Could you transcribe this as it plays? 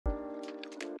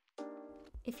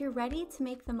If you're ready to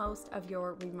make the most of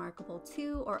your reMarkable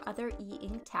 2 or other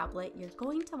e-ink tablet, you're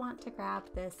going to want to grab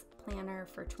this planner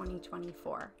for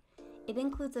 2024. It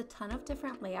includes a ton of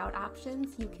different layout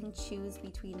options. You can choose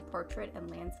between portrait and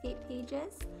landscape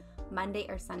pages, Monday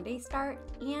or Sunday start,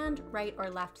 and right or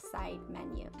left side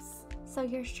menus. So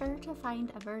you're sure to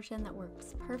find a version that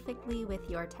works perfectly with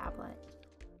your tablet.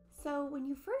 So when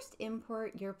you first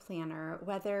import your planner,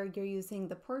 whether you're using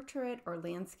the portrait or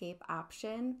landscape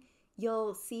option,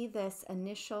 you'll see this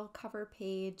initial cover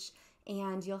page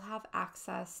and you'll have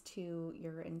access to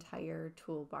your entire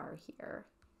toolbar here.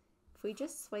 If we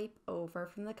just swipe over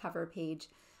from the cover page,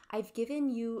 I've given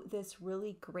you this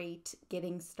really great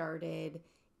getting started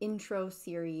intro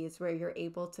series where you're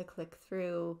able to click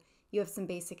through. You have some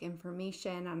basic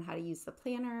information on how to use the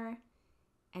planner,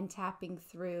 and tapping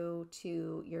through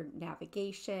to your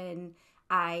navigation.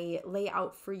 I lay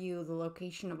out for you the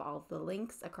location of all of the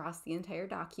links across the entire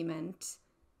document.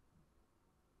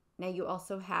 Now you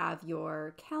also have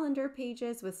your calendar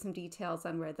pages with some details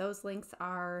on where those links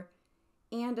are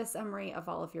and a summary of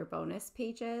all of your bonus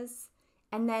pages.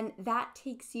 And then that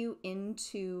takes you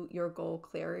into your goal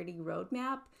clarity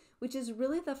roadmap, which is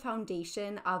really the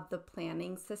foundation of the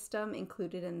planning system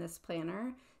included in this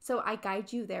planner. So I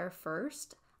guide you there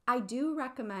first. I do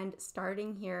recommend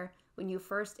starting here when you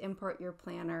first import your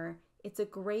planner. It's a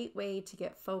great way to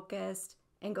get focused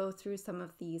and go through some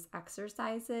of these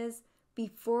exercises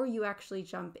before you actually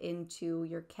jump into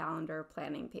your calendar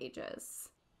planning pages.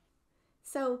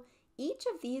 So each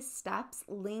of these steps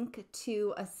link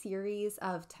to a series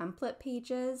of template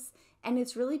pages, and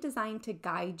it's really designed to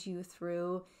guide you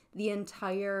through the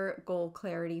entire goal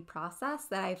clarity process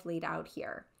that I've laid out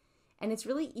here. And it's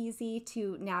really easy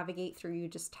to navigate through. You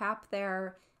just tap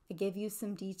there, I give you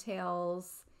some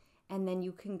details, and then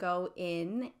you can go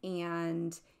in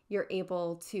and you're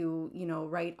able to,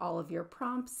 write all of your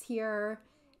prompts here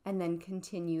and then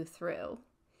continue through.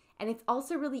 And it's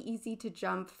also really easy to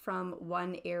jump from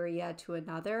one area to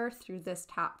another through this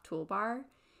top toolbar.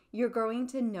 You're going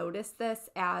to notice this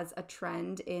as a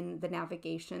trend in the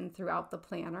navigation throughout the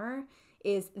planner,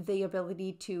 is the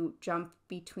ability to jump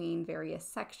between various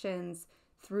sections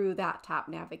through that top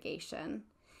navigation.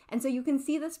 And so you can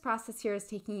see this process here is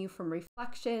taking you from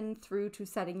reflection through to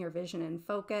setting your vision and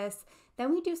focus.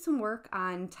 Then we do some work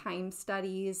on time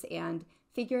studies and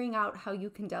figuring out how you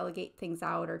can delegate things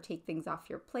out or take things off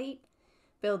your plate,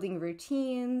 building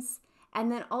routines,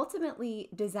 and then ultimately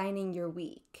designing your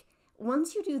week.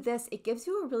 Once you do this, it gives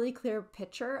you a really clear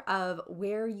picture of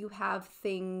where you have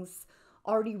things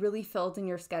already really filled in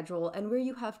your schedule and where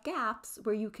you have gaps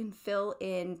where you can fill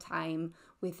in time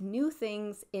with new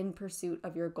things in pursuit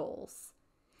of your goals,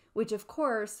 which of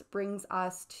course brings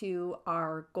us to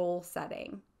our goal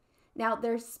setting. Now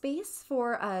there's space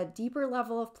for a deeper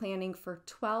level of planning for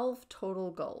 12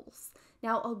 total goals.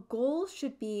 Now a goal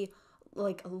should be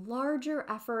like a larger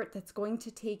effort that's going to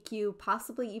take you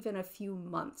possibly even a few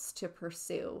months to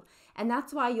pursue. And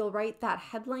that's why you'll write that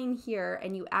headline here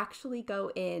and you actually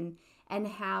go in and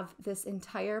have this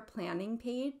entire planning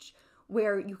page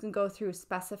where you can go through,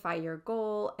 specify your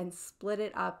goal and split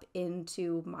it up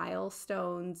into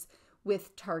milestones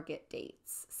with target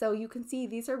dates. So you can see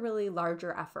these are really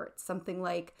larger efforts, something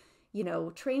like,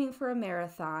 training for a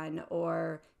marathon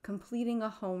or completing a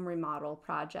home remodel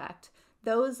project.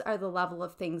 Those are the level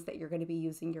of things that you're going to be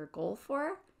using your goal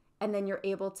for, and then you're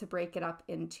able to break it up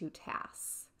into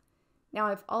tasks. Now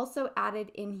I've also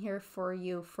added in here for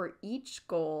you for each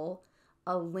goal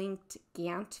a linked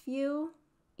Gantt view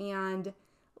and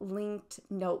linked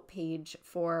note page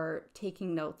for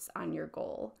taking notes on your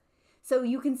goal. So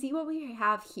you can see what we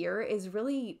have here is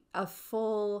really a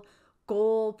full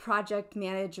goal project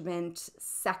management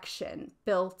section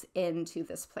built into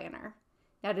this planner.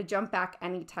 Now to jump back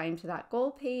anytime to that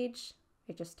goal page,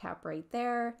 I just tap right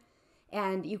there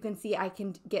and you can see I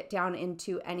can get down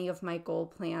into any of my goal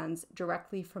plans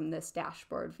directly from this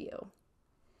dashboard view.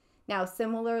 Now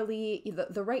similarly,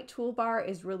 the right toolbar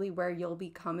is really where you'll be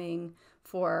coming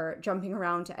for jumping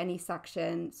around to any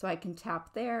section. So I can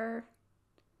tap there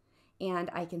and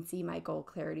I can see my goal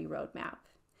clarity roadmap.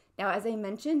 Now, as I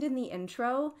mentioned in the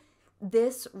intro,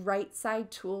 this right side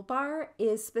toolbar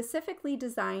is specifically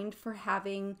designed for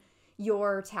having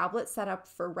your tablet set up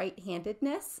for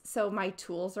right-handedness. So my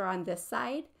tools are on this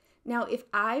side. Now, if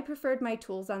I preferred my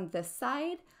tools on this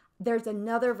side, there's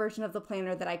another version of the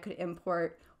planner that I could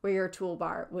import where your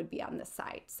toolbar would be on this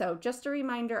side. So just a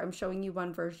reminder, I'm showing you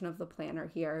one version of the planner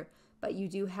here, but you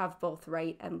do have both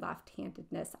right and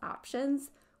left-handedness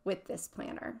options with this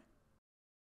planner.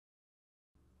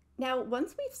 Now,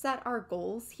 once we've set our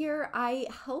goals here, I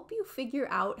help you figure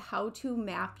out how to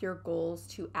map your goals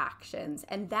to actions.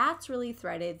 And that's really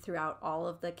threaded throughout all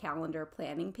of the calendar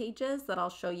planning pages that I'll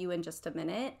show you in just a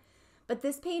minute. But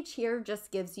this page here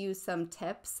just gives you some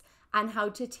tips on how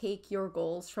to take your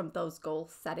goals from those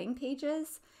goal setting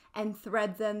pages and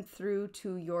thread them through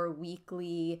to your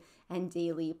weekly and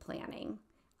daily planning.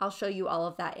 I'll show you all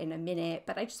of that in a minute,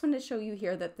 but I just want to show you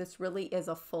here that this really is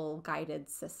a full guided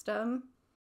system.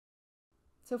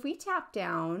 So if we tap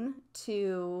down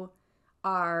to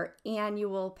our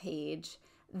annual page,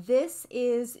 this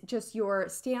is just your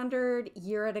standard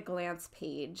year at a glance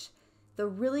page. The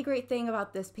really great thing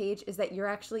about this page is that you're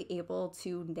actually able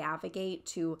to navigate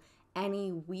to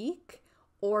any week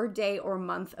or day or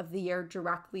month of the year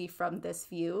directly from this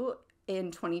view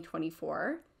in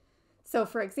 2024. So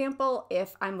for example,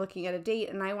 if I'm looking at a date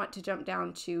and I want to jump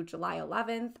down to July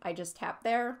 11th, I just tap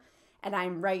there and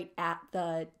I'm right at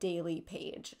the daily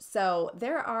page. So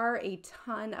there are a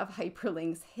ton of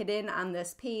hyperlinks hidden on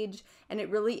this page, and it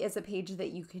really is a page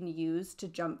that you can use to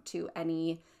jump to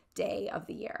any day of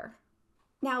the year.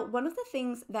 Now, one of the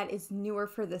things that is newer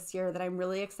for this year that I'm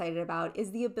really excited about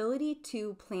is the ability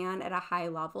to plan at a high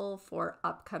level for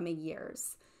upcoming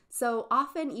years. So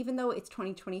often, even though it's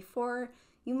 2024,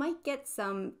 you might get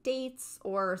some dates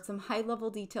or some high-level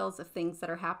details of things that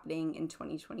are happening in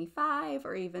 2025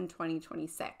 or even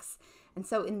 2026. And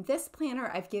so in this planner,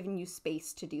 I've given you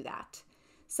space to do that.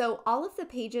 So all of the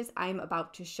pages I'm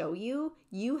about to show you,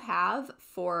 you have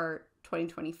for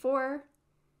 2024,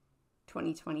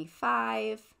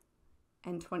 2025,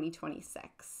 and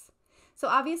 2026. So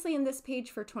obviously in this page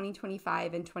for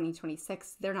 2025 and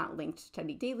 2026, they're not linked to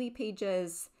any daily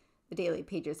pages. The daily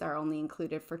pages are only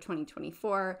included for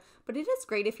 2024, but it is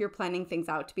great if you're planning things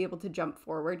out to be able to jump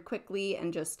forward quickly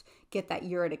and just get that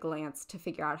year at a glance to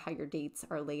figure out how your dates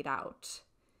are laid out.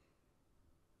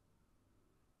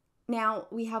 Now,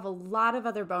 we have a lot of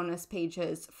other bonus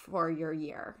pages for your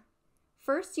year.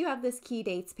 First, you have this key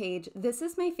dates page. This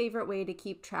is my favorite way to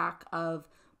keep track of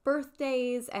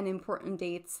birthdays and important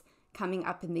dates coming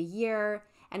up in the year.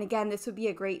 And again, this would be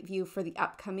a great view for the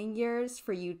upcoming years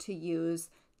for you to use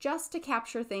just to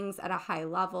capture things at a high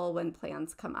level when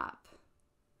plans come up.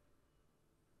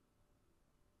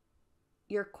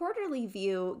 Your quarterly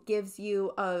view gives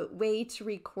you a way to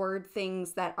record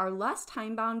things that are less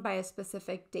time-bound by a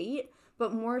specific date,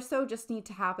 but more so just need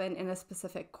to happen in a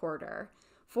specific quarter.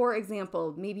 For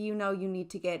example, maybe you know you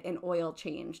need to get an oil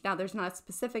change. Now, there's not a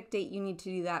specific date you need to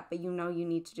do that, but you know you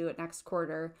need to do it next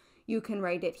quarter. You can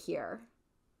write it here.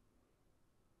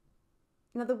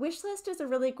 Now, the wish list is a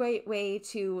really great way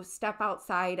to step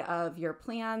outside of your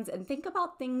plans and think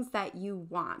about things that you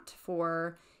want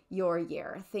for your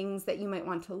year, things that you might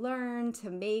want to learn, to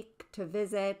make, to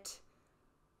visit.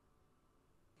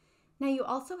 Now, you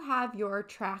also have your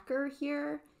tracker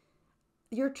here.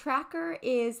 Your tracker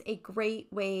is a great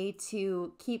way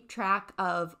to keep track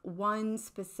of one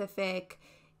specific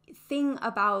thing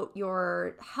about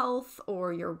your health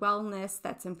or your wellness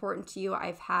that's important to you.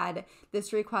 I've had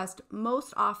this request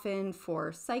most often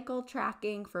for cycle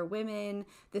tracking for women.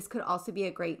 This could also be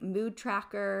a great mood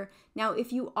tracker. Now,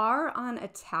 if you are on a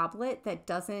tablet that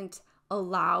doesn't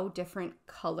allow different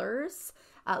colors,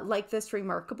 like this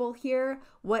reMarkable here,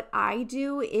 what I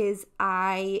do is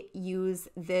I use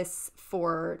this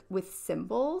with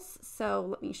symbols. So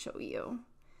let me show you.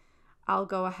 I'll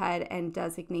go ahead and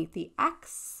designate the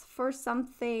X for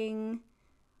something,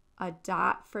 a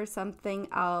dot for something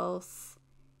else,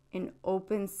 an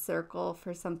open circle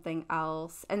for something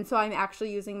else. And so I'm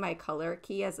actually using my color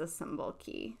key as a symbol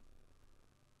key.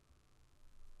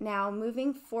 Now,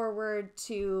 moving forward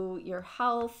to your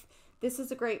health, this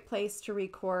is a great place to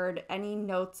record any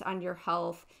notes on your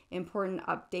health, important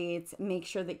updates. Make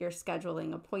sure that you're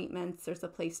scheduling appointments. There's a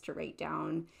place to write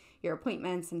down your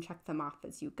appointments and check them off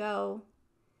as you go.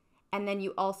 And then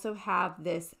you also have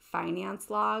this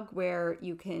finance log where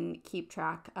you can keep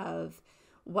track of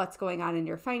what's going on in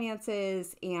your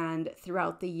finances and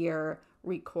throughout the year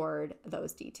record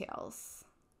those details.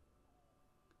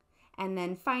 And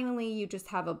then finally, you just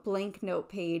have a blank note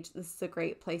page. This is a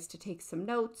great place to take some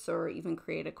notes or even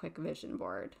create a quick vision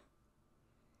board.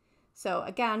 So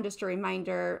again, just a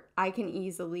reminder, I can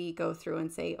easily go through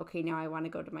and say, okay, now I want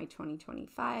to go to my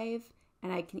 2025,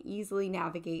 and I can easily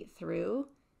navigate through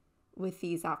with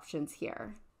these options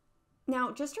here. Now,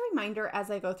 just a reminder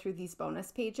as I go through these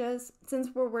bonus pages, since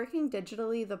we're working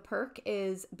digitally, the perk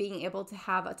is being able to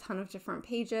have a ton of different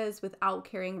pages without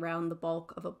carrying around the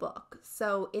bulk of a book.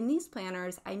 So in these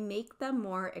planners, I make them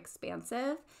more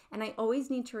expansive, and I always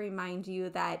need to remind you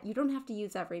that you don't have to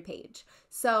use every page.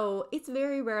 So it's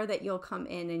very rare that you'll come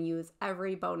in and use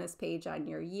every bonus page on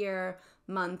your year,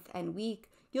 month, and week.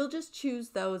 You'll just choose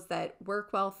those that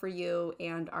work well for you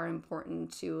and are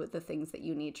important to the things that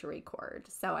you need to record.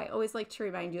 So I always like to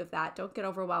remind you of that. Don't get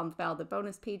overwhelmed by all the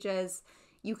bonus pages.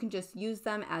 You can just use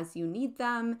them as you need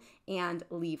them and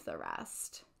leave the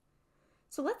rest.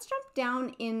 So let's jump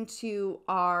down into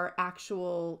our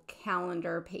actual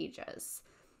calendar pages.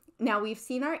 Now we've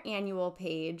seen our annual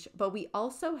page, but we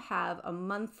also have a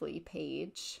monthly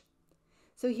page.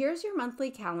 So here's your monthly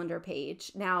calendar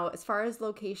page. Now, as far as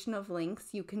location of links,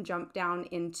 you can jump down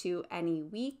into any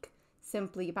week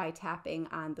simply by tapping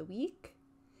on the week.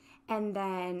 And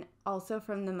then also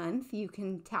from the month, you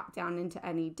can tap down into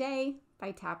any day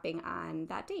by tapping on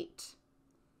that date.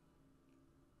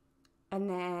 And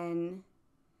then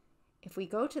if we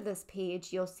go to this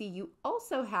page, you'll see you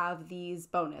also have these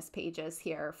bonus pages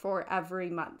here for every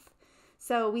month.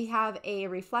 So we have a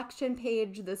reflection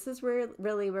page. This is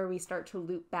really where we start to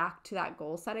loop back to that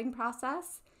goal setting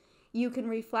process. You can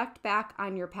reflect back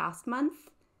on your past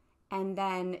month and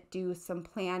then do some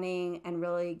planning and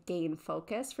really gain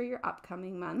focus for your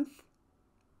upcoming month.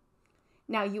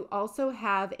 Now you also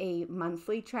have a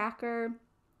monthly tracker.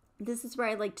 This is where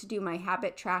I like to do my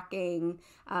habit tracking.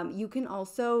 You can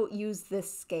also use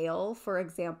this scale. For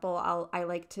example, I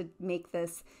like to make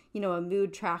this, a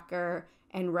mood tracker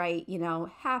and write,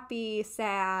 happy,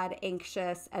 sad,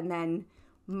 anxious, and then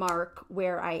mark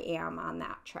where I am on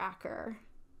that tracker.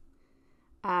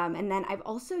 And then I've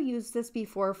also used this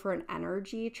before for an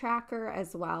energy tracker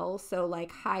as well. So like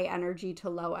high energy to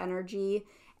low energy,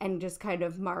 and just kind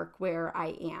of mark where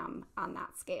I am on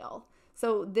that scale.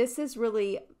 So this is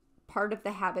really part of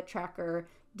the habit tracker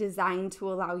designed to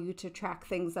allow you to track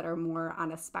things that are more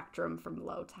on a spectrum from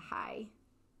low to high.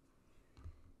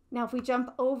 Now, if we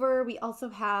jump over, we also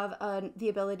have the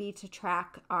ability to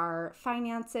track our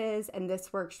finances, and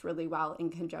this works really well in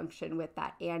conjunction with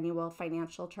that annual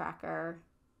financial tracker.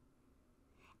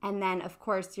 And then, of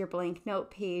course, your blank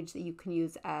note page that you can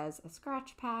use as a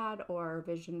scratch pad or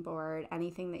vision board,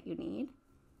 anything that you need.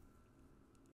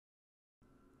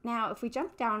 Now, if we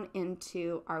jump down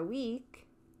into our week,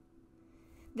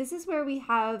 this is where we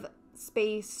have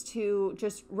space to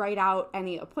just write out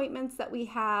any appointments that we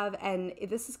have, and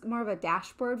this is more of a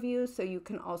dashboard view, so you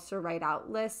can also write out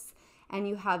lists, and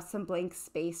you have some blank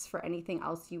space for anything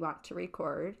else you want to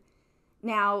record.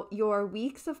 Now, your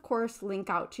weeks, of course, link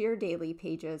out to your daily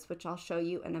pages, which I'll show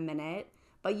you in a minute,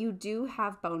 but you do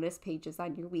have bonus pages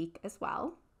on your week as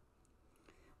well.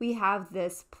 We have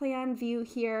this plan view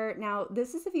here. Now,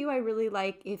 this is a view I really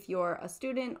like if you're a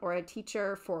student or a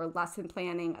teacher for lesson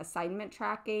planning, assignment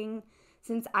tracking.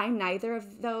 Since I'm neither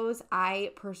of those,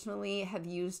 I personally have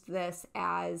used this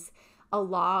as a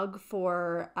log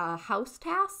for house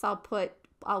tasks.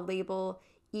 I'll label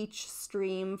each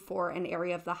stream for an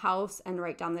area of the house and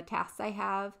write down the tasks I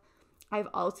have. I've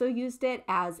also used it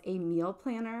as a meal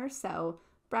planner, so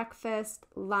breakfast,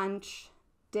 lunch,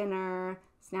 dinner,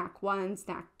 snack 1,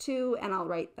 snack 2, and I'll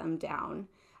write them down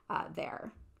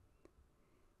there.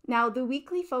 Now, the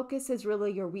weekly focus is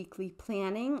really your weekly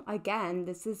planning. Again,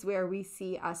 this is where we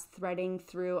see us threading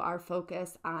through our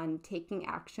focus on taking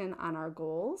action on our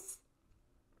goals.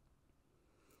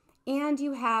 And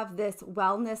you have this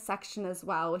wellness section as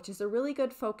well, which is a really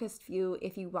good focused view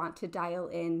if you want to dial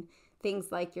in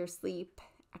things like your sleep,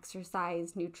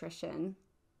 exercise, nutrition.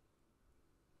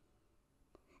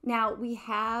 Now we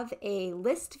have a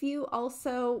list view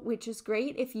also, which is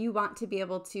great if you want to be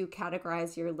able to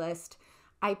categorize your list.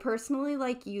 I personally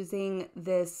like using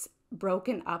this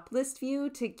broken up list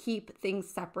view to keep things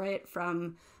separate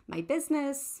from my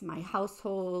business, my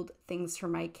household, things for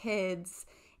my kids.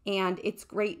 And it's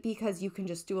great because you can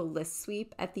just do a list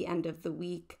sweep at the end of the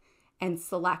week and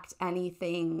select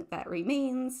anything that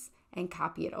remains and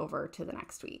copy it over to the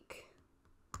next week.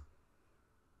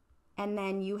 And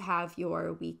then you have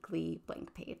your weekly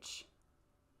blank page.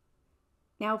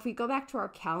 Now, if we go back to our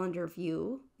calendar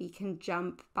view, we can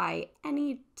jump by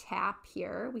any tap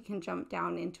here. We can jump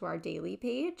down into our daily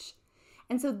page.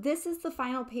 And so this is the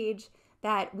final page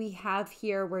that we have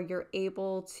here where you're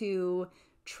able to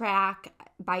track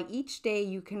by each day.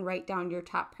 You can write down your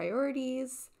top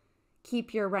priorities,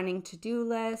 keep your running to-do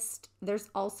list. There's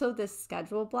also this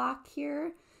schedule block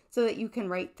here so that you can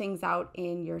write things out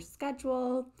in your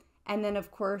schedule. And then, of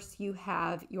course, you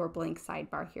have your blank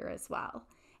sidebar here as well.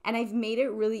 And I've made it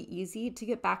really easy to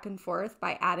get back and forth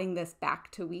by adding this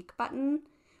back to week button,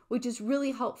 which is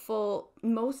really helpful.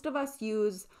 Most of us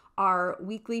use our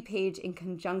weekly page in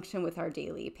conjunction with our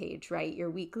daily page, right? Your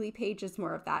weekly page is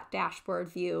more of that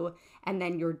dashboard view, and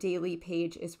then your daily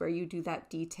page is where you do that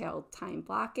detailed time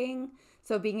blocking.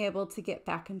 So being able to get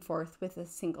back and forth with a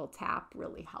single tap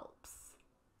really helps.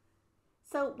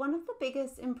 So one of the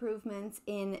biggest improvements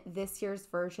in this year's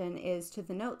version is to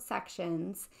the note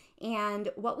sections. And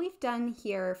what we've done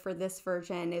here for this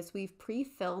version is we've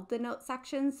pre-filled the note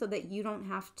sections so that you don't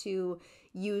have to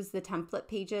use the template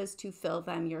pages to fill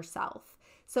them yourself.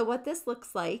 So what this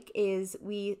looks like is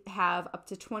we have up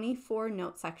to 24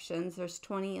 note sections. There's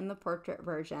 20 in the portrait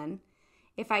version.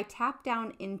 If I tap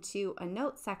down into a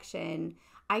note section,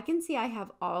 I can see I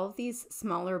have all of these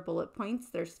smaller bullet points.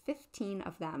 There's 15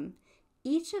 of them.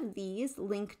 Each of these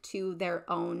link to their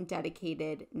own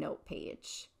dedicated note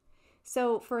page.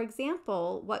 So for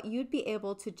example, what you'd be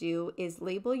able to do is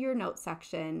label your note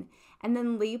section and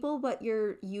then label what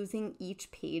you're using each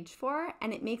page for,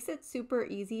 and it makes it super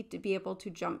easy to be able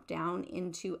to jump down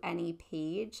into any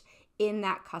page in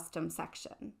that custom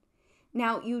section.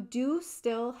 Now you do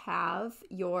still have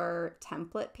your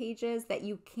template pages that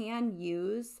you can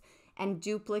use and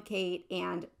duplicate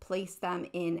and place them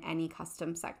in any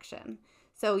custom section.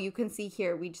 So you can see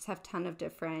here, we just have a ton of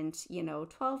different,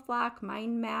 12 block,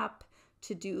 mind map,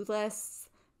 to-do lists,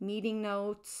 meeting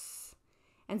notes.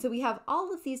 And so we have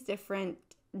all of these different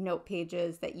note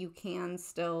pages that you can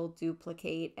still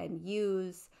duplicate and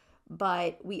use,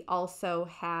 but we also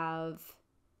have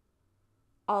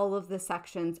all of the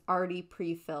sections already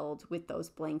pre-filled with those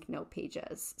blank note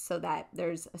pages so that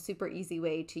there's a super easy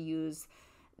way to use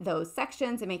those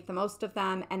sections and make the most of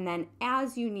them. And then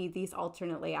as you need these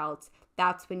alternate layouts,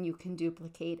 that's when you can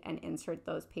duplicate and insert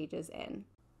those pages in.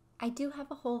 I do have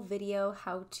a whole video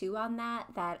how-to on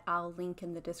that I'll link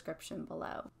in the description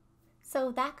below.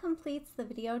 So that completes the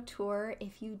video tour.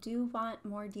 If you do want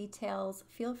more details,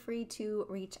 feel free to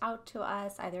reach out to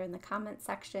us either in the comment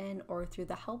section or through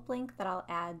the help link that I'll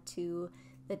add to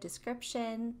the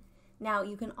description. Now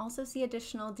you can also see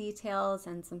additional details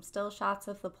and some still shots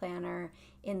of the planner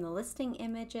in the listing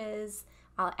images.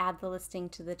 I'll add the listing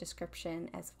to the description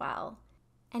as well.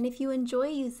 And if you enjoy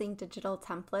using digital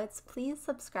templates, please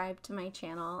subscribe to my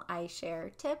channel. I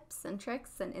share tips and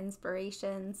tricks and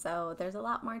inspiration, so there's a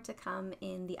lot more to come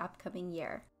in the upcoming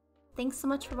year. Thanks so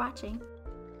much for watching.